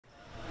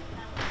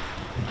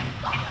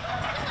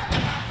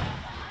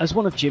As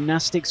one of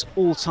gymnastics'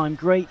 all-time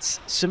greats,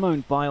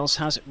 Simone Biles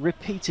has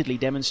repeatedly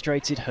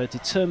demonstrated her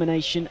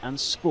determination and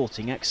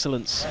sporting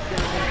excellence.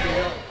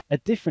 A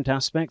different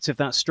aspect of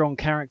that strong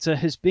character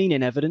has been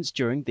in evidence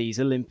during these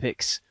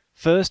Olympics.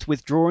 First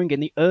withdrawing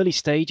in the early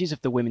stages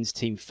of the women's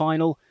team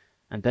final,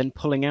 and then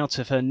pulling out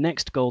of her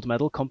next gold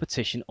medal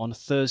competition on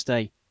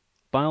Thursday.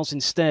 Biles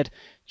instead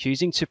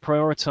choosing to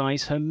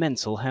prioritise her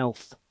mental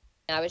health.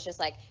 I was just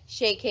like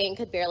shaking,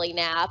 could barely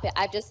nap.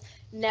 I've just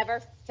never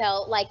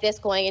felt like this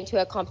going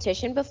into a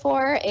competition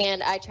before,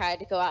 and I tried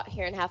to go out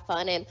here and have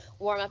fun and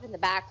warm up in the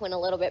back, went a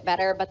little bit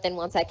better, but then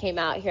once I came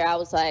out here I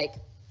was like,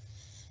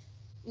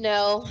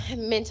 no,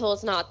 mental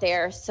is not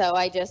there, so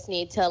I just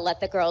need to let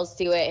the girls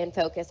do it and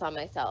focus on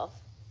myself.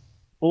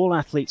 All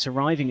athletes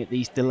arriving at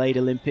these delayed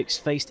Olympics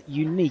faced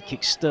unique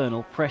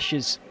external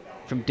pressures,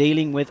 from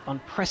dealing with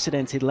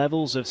unprecedented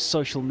levels of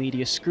social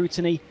media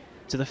scrutiny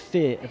to the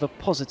fear of a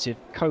positive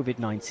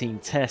COVID-19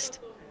 test.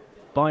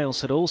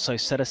 Biles had also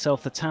set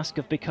herself the task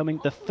of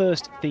becoming the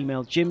first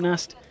female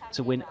gymnast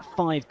to win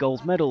 5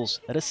 gold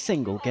medals at a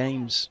single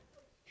Games.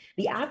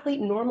 The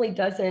athlete normally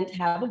doesn't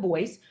have a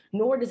voice,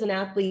 nor does an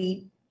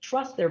athlete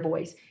trust their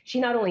voice. She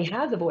not only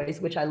has a voice,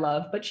 which I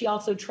love, but she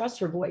also trusts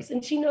her voice.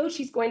 And she knows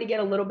she's going to get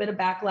a little bit of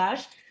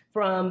backlash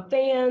from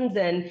fans,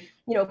 and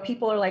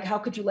people are like, how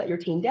could you let your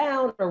team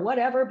down or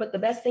whatever? But the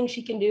best thing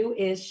she can do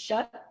is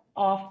shut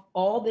off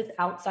all this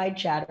outside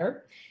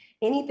chatter.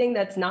 Anything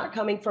that's not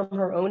coming from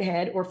her own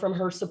head or from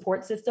her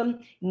support system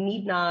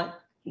need not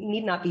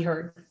be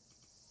heard.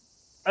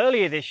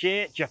 Earlier this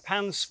year,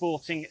 Japan's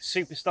sporting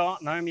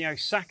superstar Naomi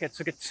Osaka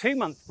took a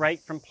 2-month break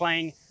from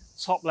playing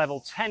top-level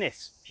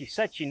tennis. She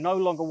said she no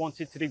longer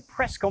wanted to do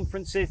press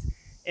conferences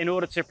in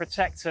order to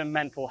protect her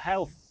mental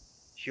health.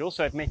 She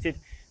also admitted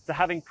to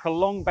having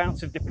prolonged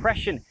bouts of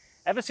depression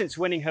ever since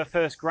winning her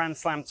first Grand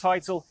Slam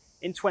title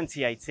in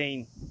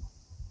 2018.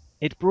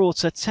 It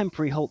brought a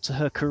temporary halt to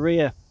her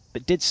career,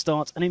 but did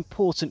start an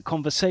important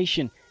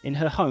conversation in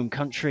her home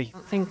country. I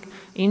think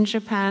in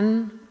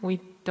Japan we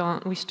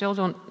still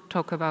don't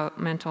talk about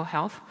mental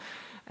health,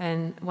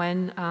 and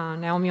when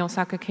Naomi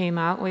Osaka came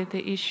out with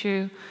the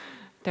issue,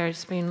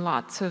 there's been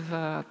lots of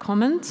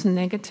comments,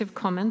 negative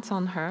comments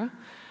on her,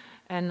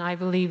 and I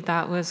believe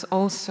that was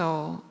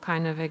also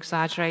kind of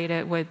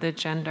exaggerated with the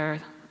gender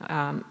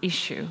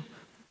issue.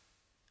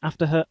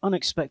 After her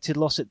unexpected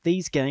loss at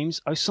these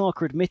Games,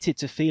 Osaka admitted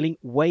to feeling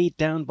weighed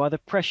down by the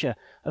pressure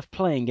of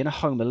playing in a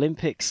home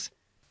Olympics.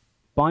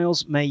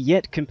 Biles may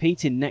yet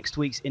compete in next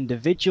week's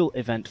individual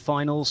event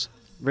finals.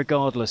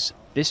 Regardless,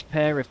 this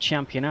pair of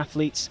champion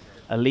athletes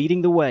are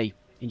leading the way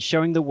in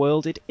showing the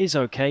world it is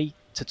okay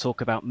to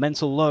talk about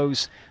mental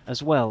lows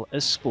as well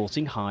as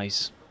sporting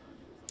highs.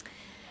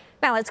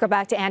 Now let's go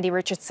back to Andy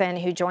Richardson,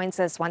 who joins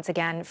us once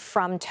again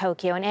from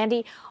Tokyo. And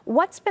Andy,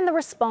 what's been the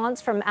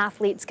response from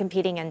athletes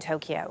competing in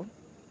Tokyo?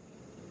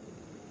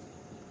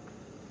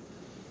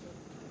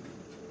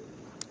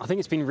 I think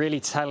it's been really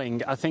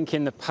telling. I think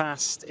in the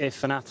past,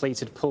 if an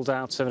athlete had pulled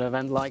out of an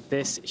event like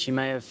this, she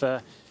may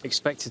have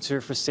expected to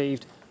have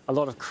received a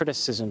lot of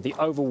criticism. The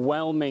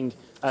overwhelming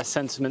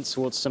sentiment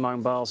towards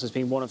Simone Biles has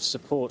been one of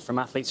support from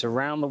athletes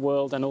around the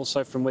world and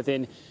also from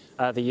within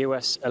the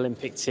US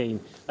Olympic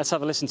team. Let's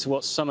have a listen to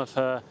what some of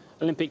her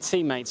Olympic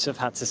teammates have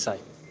had to say.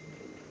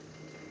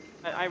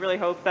 I really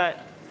hope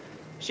that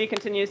she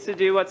continues to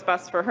do what's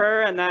best for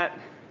her, and that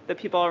the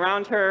people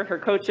around her, her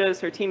coaches,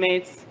 her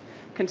teammates,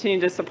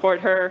 continue to support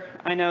her.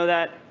 I know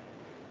that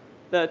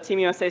the Team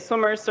USA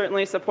swimmers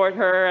certainly support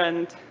her,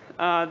 and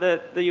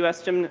the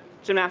US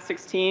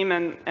gymnastics team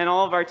and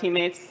all of our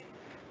teammates.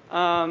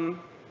 And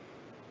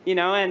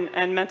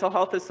mental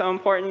health is so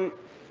important.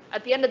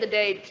 At the end of the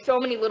day,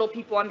 so many little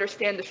people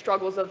understand the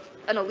struggles of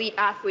an elite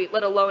athlete,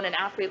 let alone an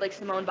athlete like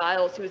Simone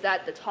Biles, who's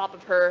at the top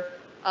of her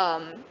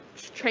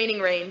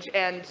training range,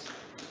 and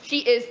she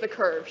is the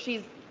curve.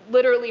 She's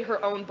literally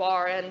her own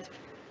bar, and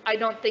I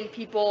don't think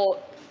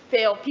people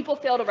fail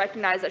to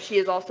recognize that she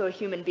is also a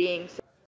human being.